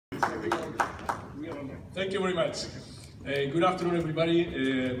Thank you very much. Good afternoon, everybody.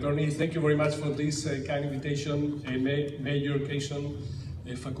 Bernie, thank you very much for this kind invitation, major occasion.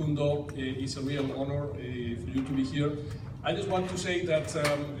 Facundo, it's a real honor for you to be here. I just want to say that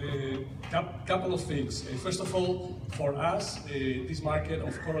couple of things. First of all, for us, this market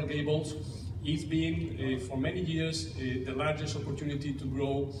of Coral Gables, it's been for many years the largest opportunity to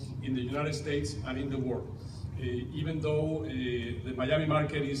grow in the United States and in the world. Even though the Miami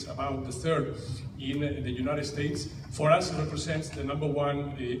market is about the third in the United States, for us it represents the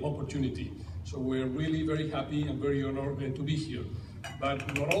 #1 opportunity. So we're really very happy and very honored to be here.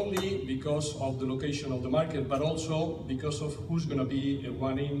 But not only because of the location of the market, but also because of who's going to be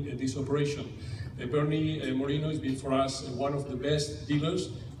running this operation. Bernie Moreno has been for us one of the best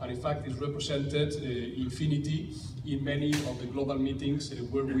dealers, and in fact is represented INFINITI in many of the global meetings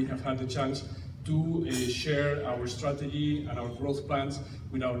where we have had the chance to share our strategy and our growth plans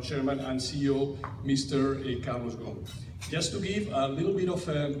with our chairman and CEO, Mr. Carlos Ghosn. Just to give a little bit of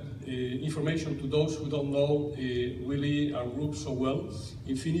information to those who don't know really our group so well,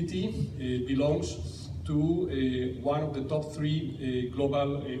 INFINITI belongs to one of the top 3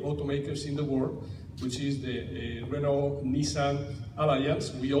 global automakers in the world, which is the Renault-Nissan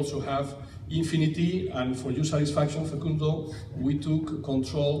Alliance. We also have INFINITI, and for your satisfaction, Facundo, we took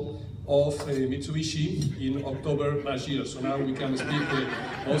control of Mitsubishi in October last year. So now we can speak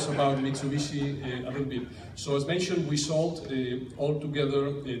also about Mitsubishi a little bit. So as mentioned, we sold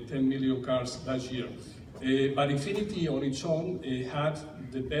altogether 10 million cars last year. But INFINITI on its own had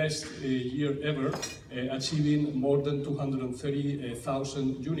the best year ever, achieving more than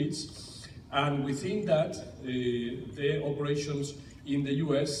 230,000 units. And within that, the operations in the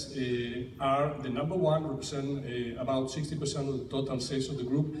US are the #1, represent about 60% of the total sales of the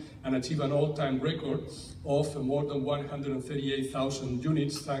group, and achieve an all-time record of more than 138,000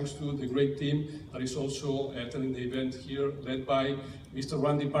 units, thanks to the great team that is also attending the event here, led by Mr.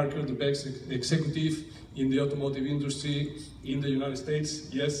 Randy Parker, the best executive in the automotive industry in the United States.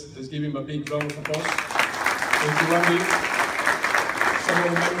 Yes, let's give him a big round of applause. Thank you, Randy.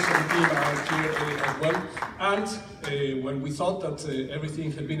 Several members of the team are here as well. And when we thought that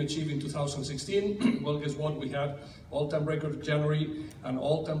everything had been achieved in 2016, well, guess what? We had all-time record January and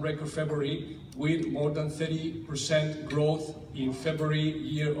all-time record February, with more than 30% growth in February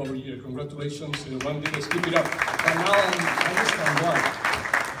year over year. Congratulations, Randy. Let's keep it up. And now I understand why.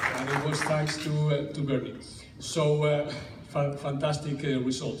 And it was thanks to Bernie. So fantastic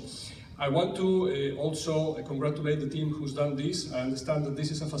result. I want to also congratulate the team who's done this. I understand that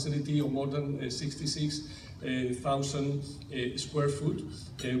this is a facility of more than 66,000 square foot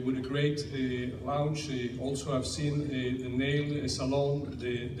with a great lounge. Also, I've seen the nail salon,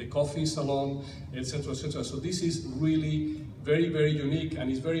 the coffee salon, etc., etc. So this is really very, very unique,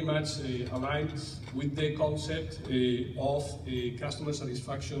 and is very much aligned with the concept of customer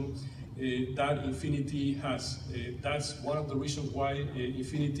satisfaction that INFINITI has. That's one of the reasons why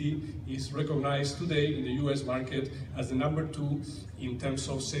INFINITI is recognized today in the US market as the #2 in terms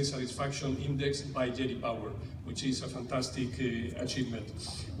of sales satisfaction index by J.D. Power, which is a fantastic achievement.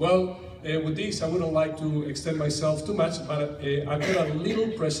 Well, with this, I wouldn't like to extend myself too much, but I've got a little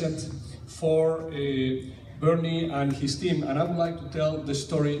present for Bernie and his team, and I would like to tell the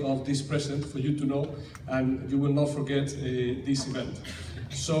story of this present for you to know, and you will not forget this event.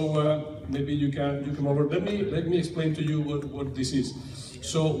 So maybe you can come over. Let me explain to you what this is.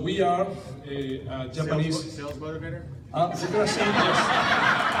 So we are a Japanese sales motivator. We're gonna say yes.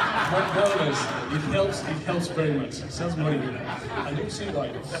 More or less. It helps very much. Sales motivator, and you'll see why.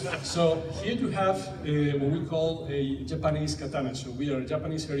 So here you have what we call a Japanese katana. So we are a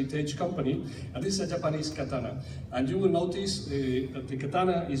Japanese heritage company, and this is a Japanese katana. And you will notice that the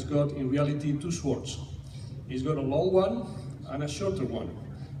katana is got in reality 2 swords. It's got a long one and a shorter one.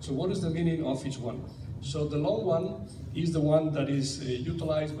 So what is the meaning of each one? So the long one is the one that is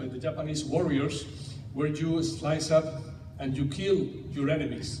utilized by the Japanese warriors, where you slice up and you kill your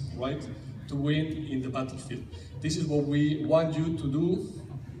enemies, right? To win in the battlefield. This is what we want you to do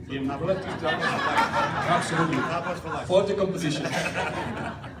in relative terms. Absolutely. For the competition.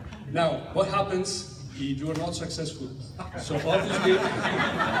 Now, what happens if you are not successful? So obviously,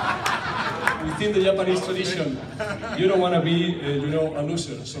 within the Japanese tradition, you don't want to be, a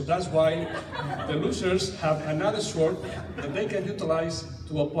loser. So that's why the losers have another sword that they can utilize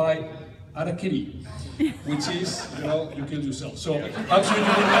to apply arakiri, which is, you kill yourself. So actually,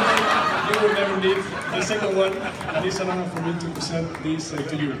 you will never need the second one, and it's an honor for me to present this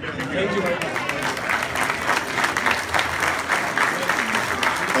to you. Thank you very much.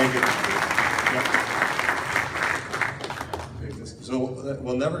 Thank you. So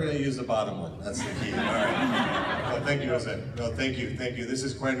we're never going to use the bottom one. That's the key. All right. Well, thank you, Jose. No, thank you. This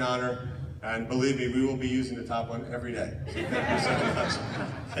is quite an honor. And believe me, we will be using the top one every day. So thank you so much.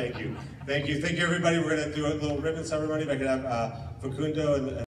 Thank you, everybody. We're going to do a little ribbon ceremony. If I could have Facundo and